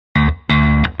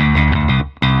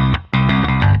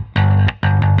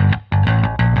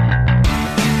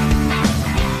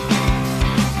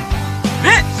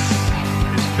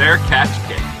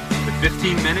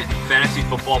Minute Fantasy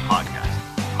Football Podcast.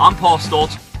 I'm Paul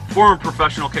Stoltz, former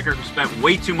professional kicker who spent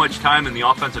way too much time in the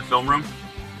offensive film room.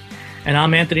 And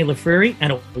I'm Anthony LaFurie,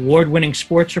 an award-winning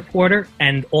sports reporter,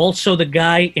 and also the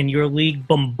guy in your league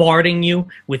bombarding you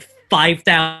with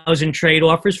 5,000 trade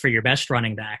offers for your best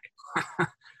running back.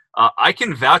 I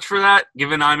can vouch for that,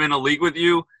 given I'm in a league with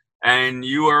you, and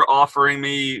you are offering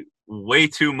me way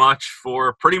too much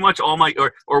for pretty much all my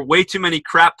or way too many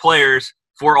crap players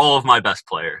for all of my best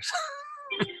players.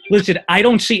 Listen, I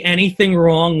don't see anything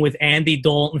wrong with Andy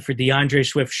Dalton for DeAndre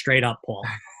Swift straight up, Paul.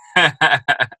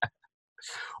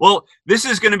 Well, this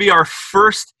is going to be our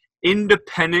first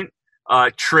independent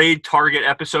trade target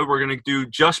episode. We're going to do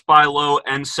just buy low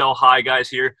and sell high, guys,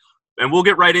 here. And we'll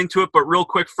get right into it. But real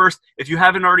quick first, if you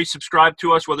haven't already subscribed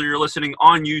to us, whether you're listening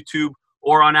on YouTube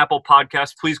or on Apple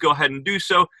Podcasts, please go ahead and do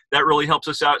so. That really helps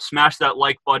us out. Smash that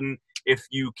like button if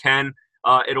you can.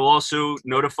 It'll also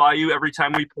notify you every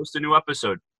time we post a new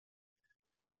episode.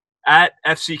 At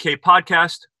FCK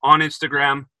Podcast on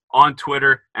Instagram, on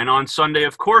Twitter, and on Sunday,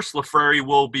 of course, LaFurie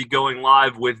will be going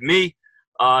live with me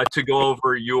to go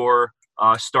over your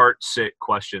start-sit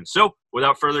questions. So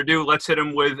without further ado, let's hit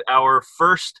him with our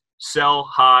first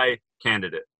sell-high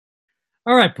candidate.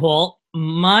 All right, Paul.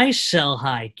 My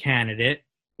sell-high candidate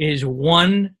is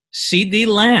one CeeDee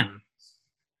Lamb.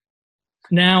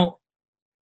 Now,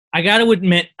 I got to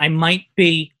admit, I might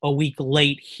be a week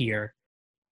late here.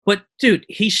 But, dude,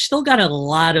 he's still got a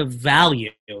lot of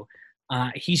value.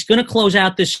 He's going to close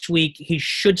out this week. He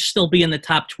should still be in the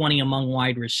top 20 among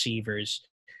wide receivers.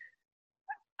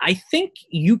 I think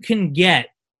you could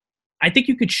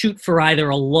shoot for either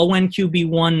a low-end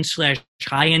QB1 /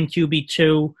 high-end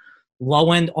QB2,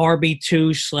 low-end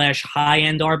RB2 /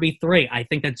 high-end RB3. I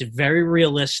think that's very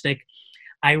realistic.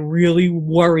 I really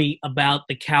worry about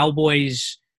the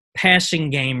Cowboys' passing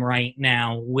game right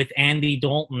now with Andy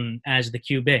Dalton as the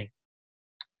QB.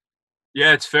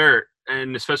 Yeah, it's fair.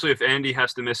 And especially if Andy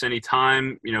has to miss any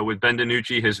time, with Ben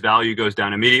DiNucci, his value goes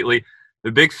down immediately.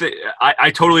 The big thing,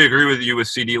 I totally agree with you with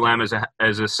CeeDee Lamb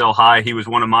as a sell high. He was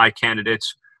one of my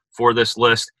candidates for this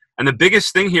list. And the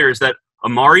biggest thing here is that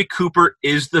Amari Cooper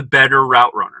is the better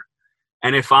route runner.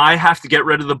 And if I have to get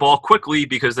rid of the ball quickly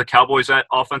because the Cowboys'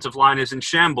 offensive line is in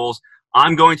shambles,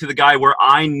 I'm going to the guy where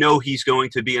I know he's going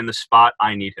to be in the spot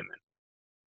I need him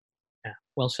in. Yeah,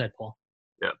 well said, Paul.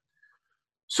 Yeah.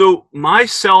 So my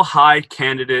sell high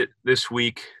candidate this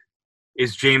week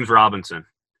is James Robinson.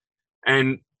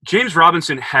 And James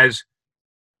Robinson has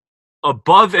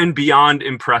above and beyond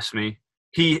impressed me.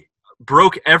 He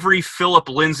broke every Phillip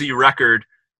Lindsay record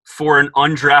for an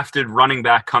undrafted running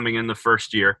back coming in the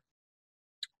first year.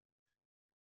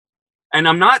 And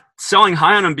I'm not selling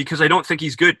high on him because I don't think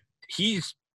he's good.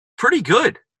 He's pretty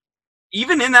good.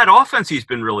 Even in that offense, he's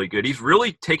been really good. He's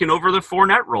really taken over the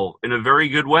Fournette role in a very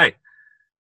good way.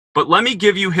 But let me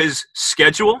give you his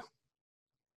schedule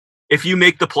if you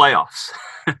make the playoffs.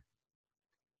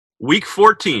 Week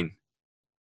 14,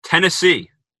 Tennessee.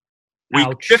 Week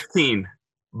Ouch. 15,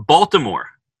 Baltimore.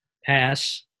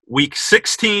 Pass. Week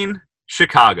 16,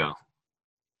 Chicago.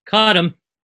 Cut him.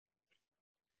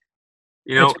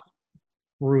 That's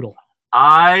brutal.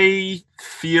 I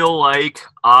feel like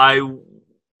I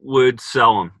would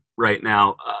sell him right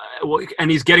now. And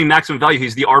he's getting maximum value.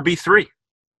 He's the RB3.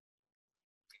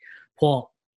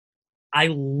 Paul, I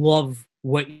love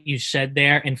what you said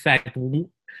there. In fact,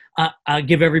 I'll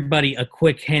give everybody a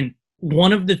quick hint.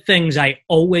 One of the things I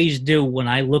always do when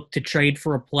I look to trade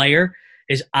for a player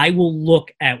is I will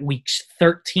look at weeks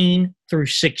 13 through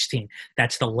 16.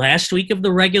 That's the last week of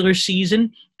the regular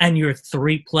season and your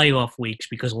 3 playoff weeks,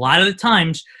 because a lot of the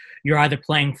times you're either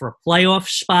playing for a playoff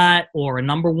spot or a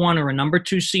number 1 or a number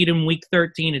 2 seed in week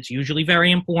 13. It's usually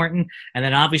very important. And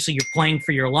then obviously you're playing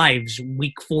for your lives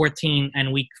week 14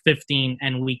 and week 15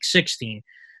 and week 16.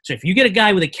 So if you get a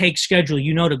guy with a cake schedule,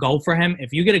 to go for him.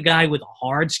 If you get a guy with a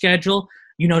hard schedule,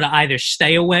 to either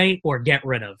stay away or get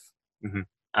rid of. Mm-hmm.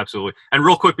 Absolutely. And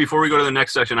real quick, before we go to the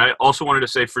next section, I also wanted to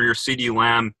say for your CeeDee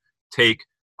Lamb take,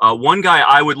 one guy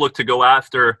I would look to go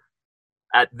after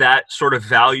at that sort of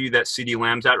value that CeeDee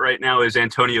Lamb's at right now is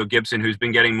Antonio Gibson, who's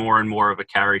been getting more and more of a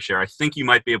carry share. I think you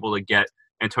might be able to get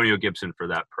Antonio Gibson for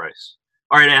that price.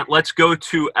 All right, Ant, let's go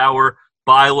to our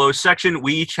buy low section.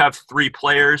 We each have 3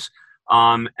 players,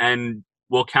 and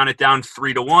we'll count it down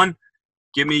 3 to 1.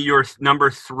 Give me your number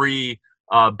 3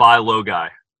 buy low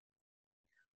guy.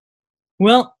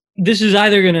 Well, this is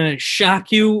either going to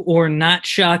shock you or not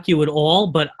shock you at all,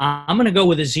 but I'm going to go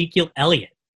with Ezekiel Elliott.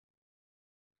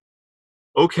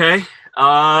 Okay.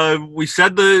 We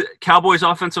said the Cowboys'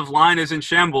 offensive line is in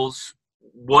shambles.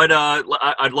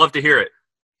 I'd love to hear it.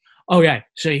 Okay,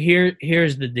 so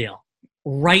here's the deal.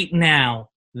 right now,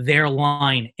 their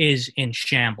line is in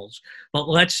shambles. But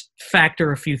let's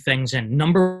factor a few things in.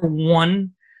 Number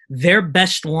one, their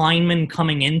best lineman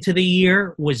coming into the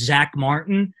year was Zach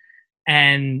Martin,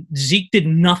 and Zeke did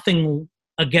nothing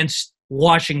against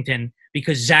Washington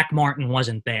because Zach Martin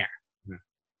wasn't there.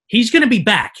 He's going to be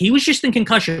back. He was just in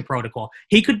concussion protocol.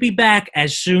 He could be back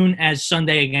as soon as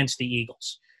Sunday against the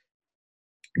Eagles.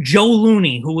 Joe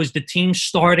Looney, who was the team's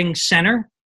starting center,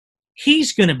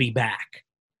 he's going to be back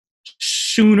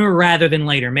sooner rather than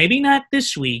later. Maybe not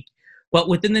this week, but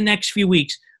within the next few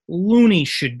weeks, Looney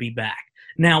should be back.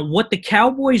 Now, what the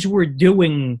Cowboys were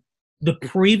doing the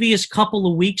previous couple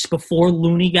of weeks before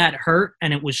Looney got hurt,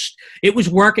 and it was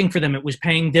working for them. It was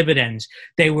paying dividends.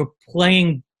 They were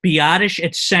playing Biadasz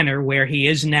at center, where he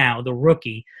is now, the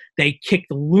rookie. They kicked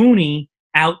Looney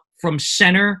out from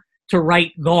center to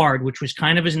right guard, which was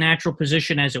kind of his natural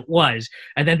position as it was.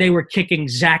 And then they were kicking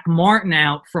Zach Martin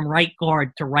out from right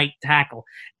guard to right tackle.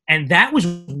 And that was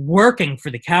working for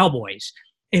the Cowboys.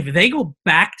 If they go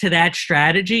back to that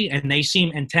strategy, and they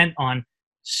seem intent on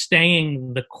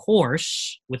staying the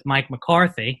course with Mike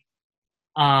McCarthy,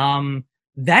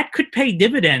 that could pay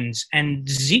dividends, and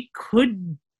Zeke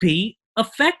could be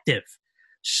effective.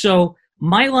 So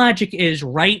my logic is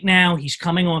right now he's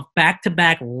coming off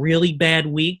back-to-back really bad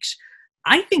weeks.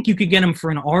 I think you could get him for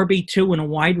an RB2 and a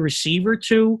wide receiver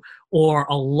 2, or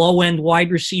a low-end wide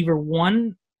receiver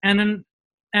 1 and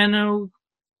a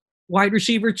wide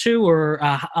receiver 2, or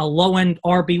a low-end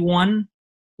RB1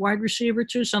 wide receiver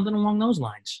 2, something along those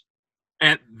lines.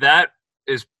 And that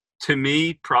is, to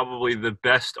me, probably the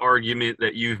best argument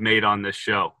that you've made on this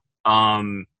show.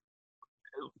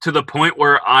 To the point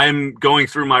where I'm going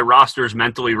through my rosters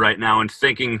mentally right now and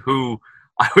thinking who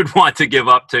I would want to give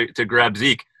up to grab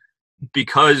Zeke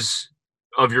because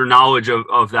of your knowledge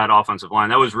of that offensive line.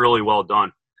 That was really well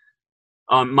done.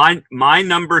 My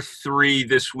number 3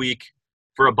 this week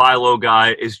for a buy low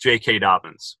guy is J.K.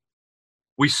 Dobbins.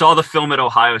 We saw the film at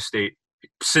Ohio State.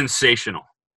 Sensational,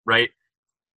 right?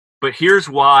 But here's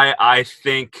why I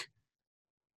think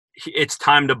it's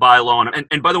time to buy low on him.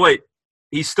 And by the way,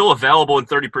 he's still available in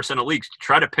 30% of leagues.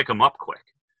 Try to pick him up quick.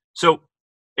 So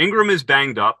Ingram is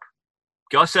banged up.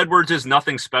 Gus Edwards is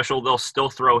nothing special. They'll still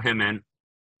throw him in.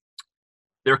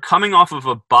 They're coming off of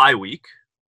a bye week,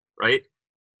 right?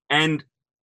 And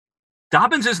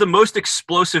Dobbins is the most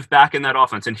explosive back in that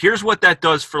offense. And here's what that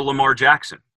does for Lamar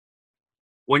Jackson.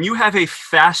 When you have a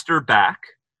faster back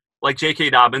like J.K.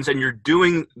 Dobbins and you're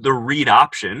doing the read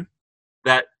option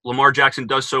that Lamar Jackson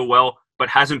does so well but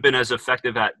hasn't been as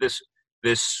effective at this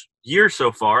year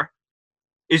so far,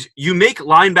 is you make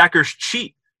linebackers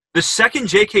cheat. The second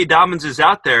J.K. Dobbins is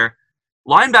out there,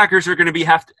 linebackers are going to be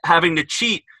having to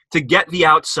cheat to get the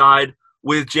outside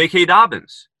with J.K.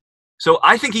 Dobbins. So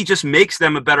I think he just makes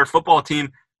them a better football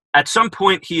team. At some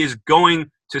point, he is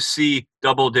going to see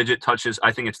double-digit touches.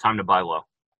 I think it's time to buy low.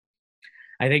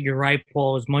 I think you're right,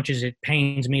 Paul, as much as it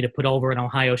pains me to put over an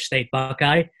Ohio State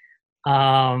Buckeye,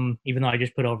 even though I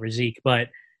just put over Zeke.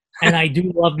 And I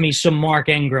do love me some Mark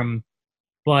Ingram,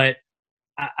 but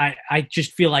I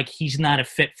just feel like he's not a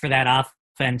fit for that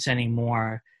offense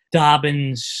anymore.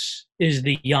 Dobbins is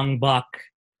the young buck,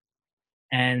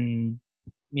 and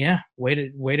yeah, way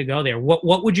to go there.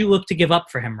 What would you look to give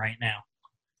up for him right now?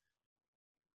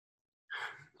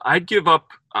 I'd give up.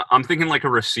 I'm thinking like a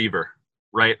receiver,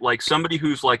 right? Like somebody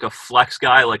who's like a flex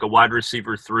guy, like a wide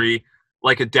receiver 3,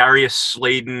 like a Darius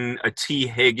Slayton, a T.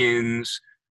 Higgins.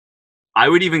 I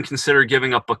would even consider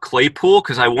giving up a Claypool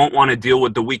because I won't want to deal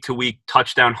with the week-to-week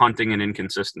touchdown hunting and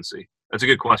inconsistency. That's a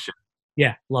good question.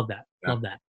 Yeah, love that. Yeah. Love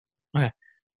that. Okay.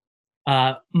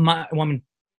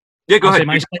 Yeah, go ahead.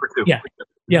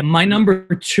 My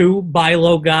number 2 buy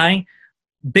low guy,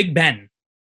 Big Ben.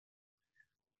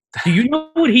 Do you know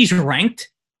what he's ranked?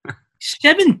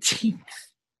 17th.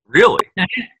 Really? Now,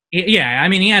 yeah, I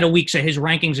mean, he had a week, so his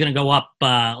ranking's going to go up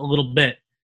a little bit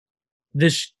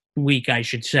this week, I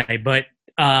should say. But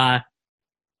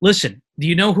listen, do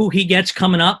you know who he gets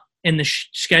coming up in the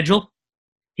schedule?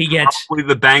 He gets probably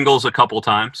the Bengals a couple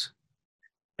times.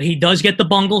 He does get the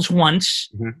Bungles once.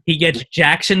 Mm-hmm. He gets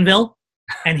Jacksonville,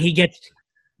 and he gets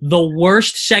the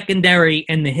worst secondary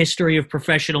in the history of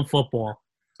professional football,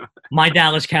 my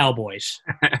Dallas Cowboys.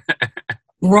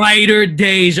 Brighter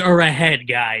days are ahead,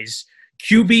 guys.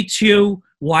 QB2,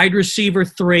 wide receiver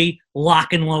 3,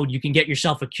 lock and load. You can get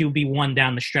yourself a QB1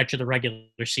 down the stretch of the regular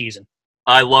season.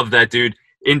 I love that, dude.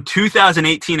 In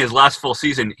 2018, his last full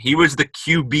season, he was the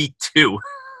QB2.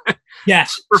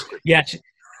 Yes.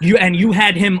 You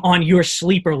had him on your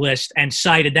sleeper list and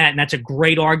cited that, and that's a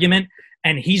great argument.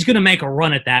 And he's going to make a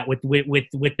run at that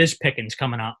with this Pickens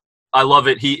coming up. I love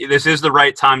it. This is the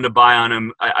right time to buy on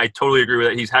him. I totally agree with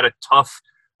it. He's had a tough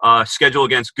schedule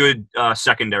against good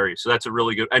secondary, so that's a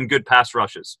really good and good pass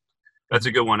rushes. That's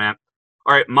a good one, Ant.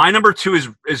 All right, my number 2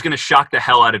 is going to shock the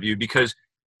hell out of you because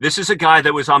this is a guy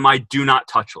that was on my do not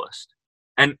touch list.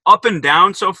 And up and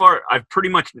down so far, I've pretty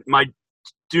much my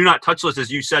do not touch list,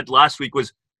 as you said last week,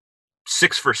 was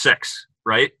 6 for 6,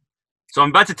 right? So I'm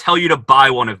about to tell you to buy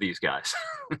one of these guys.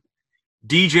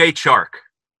 DJ Chark.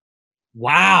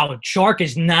 Wow, Chark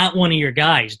is not one of your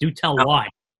guys. Do tell why.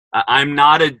 I'm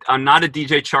not a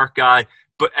DJ Chark guy,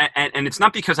 but and it's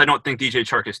not because I don't think DJ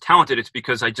Chark is talented. It's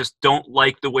because I just don't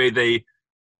like the way they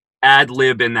ad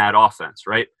lib in that offense,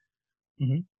 right?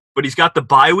 Mm-hmm. But he's got the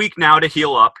bye week now to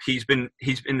heal up. He's been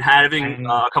having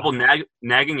a couple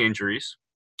nagging injuries,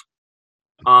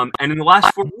 and in the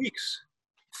last 4 weeks,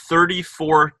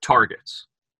 34 targets,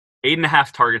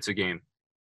 8.5 targets a game.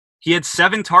 He had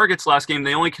 7 targets last game.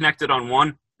 They only connected on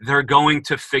 1. They're going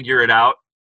to figure it out.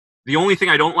 The only thing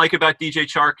I don't like about DJ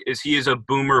Chark is he is a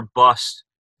boomer bust,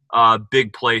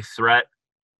 big play threat.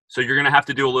 So you're going to have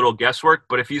to do a little guesswork.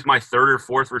 But if he's my 3rd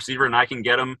or 4th receiver and I can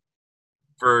get him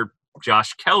for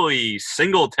Josh Kelly,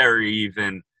 Singletary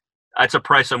even, that's a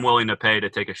price I'm willing to pay to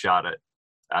take a shot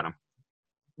at him.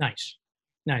 Nice.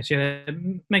 Yeah, it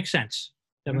makes sense.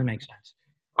 Definitely makes sense.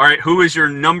 All right, who is your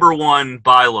number 1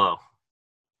 buy low?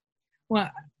 Well,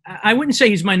 I wouldn't say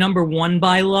he's my number 1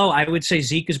 buy low. I would say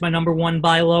Zeke is my number 1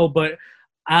 buy low, but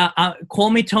call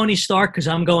me Tony Stark because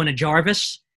I'm going to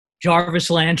Jarvis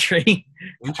Landry.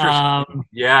 Interesting.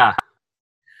 Yeah.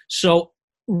 So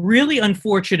really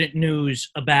unfortunate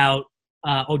news about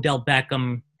Odell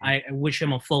Beckham. I wish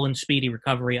him a full and speedy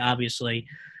recovery, obviously.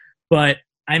 But,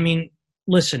 I mean,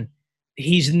 listen,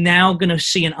 he's now going to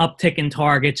see an uptick in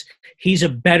targets. He's a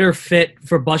better fit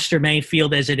for Buster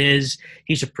Mayfield as it is.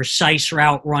 He's a precise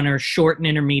route runner, short and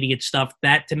intermediate stuff.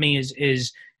 That, to me,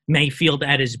 is Mayfield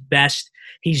at his best.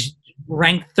 He's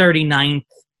ranked 39th,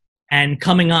 and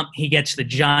coming up, he gets the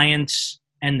Giants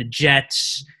and the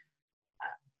Jets.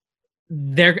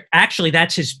 They're actually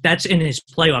that's in his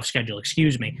playoff schedule.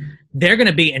 Excuse me. They're going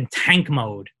to be in tank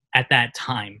mode at that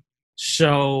time.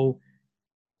 So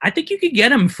I think you could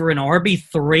get him for an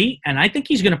RB3, and I think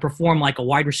he's going to perform like a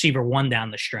wide receiver 1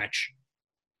 down the stretch.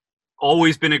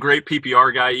 Always been a great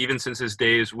PPR guy, even since his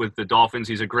days with the Dolphins.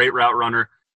 He's a great route runner.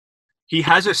 He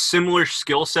has a similar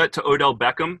skill set to Odell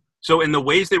Beckham. So in the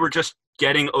ways they were just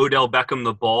getting Odell Beckham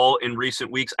the ball in recent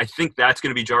weeks, I think that's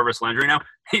going to be Jarvis Landry now.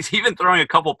 He's even throwing a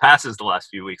couple passes the last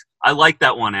few weeks. I like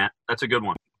that one, Ant. That's a good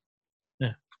one.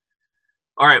 Yeah.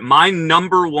 All right, my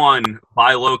number 1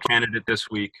 buy low candidate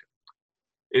this week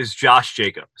is Josh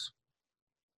Jacobs.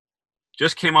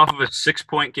 Just came off of a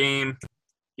 6-point game.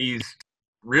 He's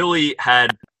really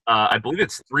had, I believe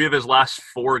it's 3 of his last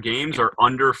 4 games are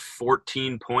under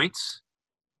 14 points.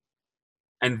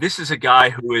 And this is a guy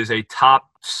who is a top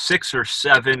 6 or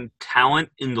 7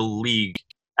 talent in the league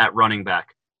at running back.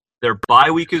 Their bye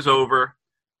week is over.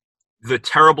 The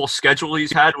terrible schedule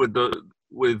he's had with 3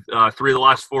 of the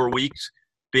last 4 weeks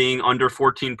being under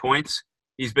 14 points.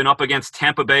 He's been up against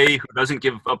Tampa Bay, who doesn't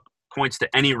give up points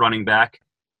to any running back.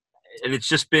 And it's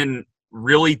just been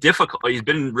really difficult. He's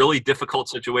been in really difficult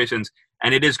situations,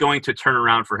 and it is going to turn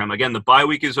around for him. Again, the bye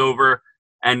week is over,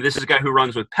 and this is a guy who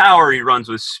runs with power. He runs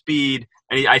with speed,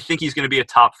 and I think he's going to be a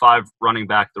top 5 running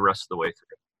back the rest of the way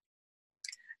through.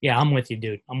 Yeah, I'm with you,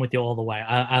 dude. I'm with you all the way.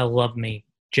 I love me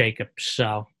Jacobs,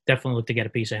 so definitely look to get a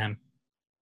piece of him.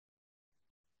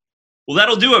 Well,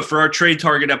 that'll do it for our Trade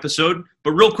Target episode.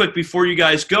 But real quick, before you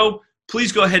guys go,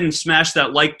 please go ahead and smash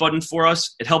that like button for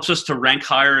us. It helps us to rank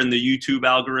higher in the YouTube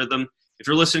algorithm. If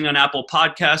you're listening on Apple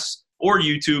Podcasts or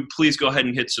YouTube, please go ahead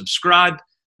and hit subscribe.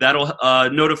 That'll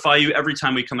notify you every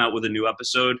time we come out with a new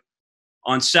episode.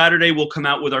 On Saturday, we'll come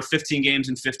out with our 15 games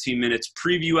in 15 minutes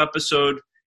preview episode.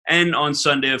 And on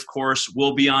Sunday, of course,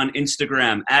 we'll be on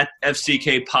Instagram at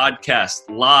FCK Podcast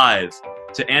Live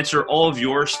to answer all of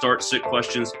your start-sit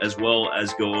questions as well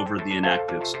as go over the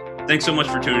inactives. Thanks so much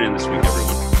for tuning in this week,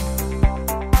 everyone.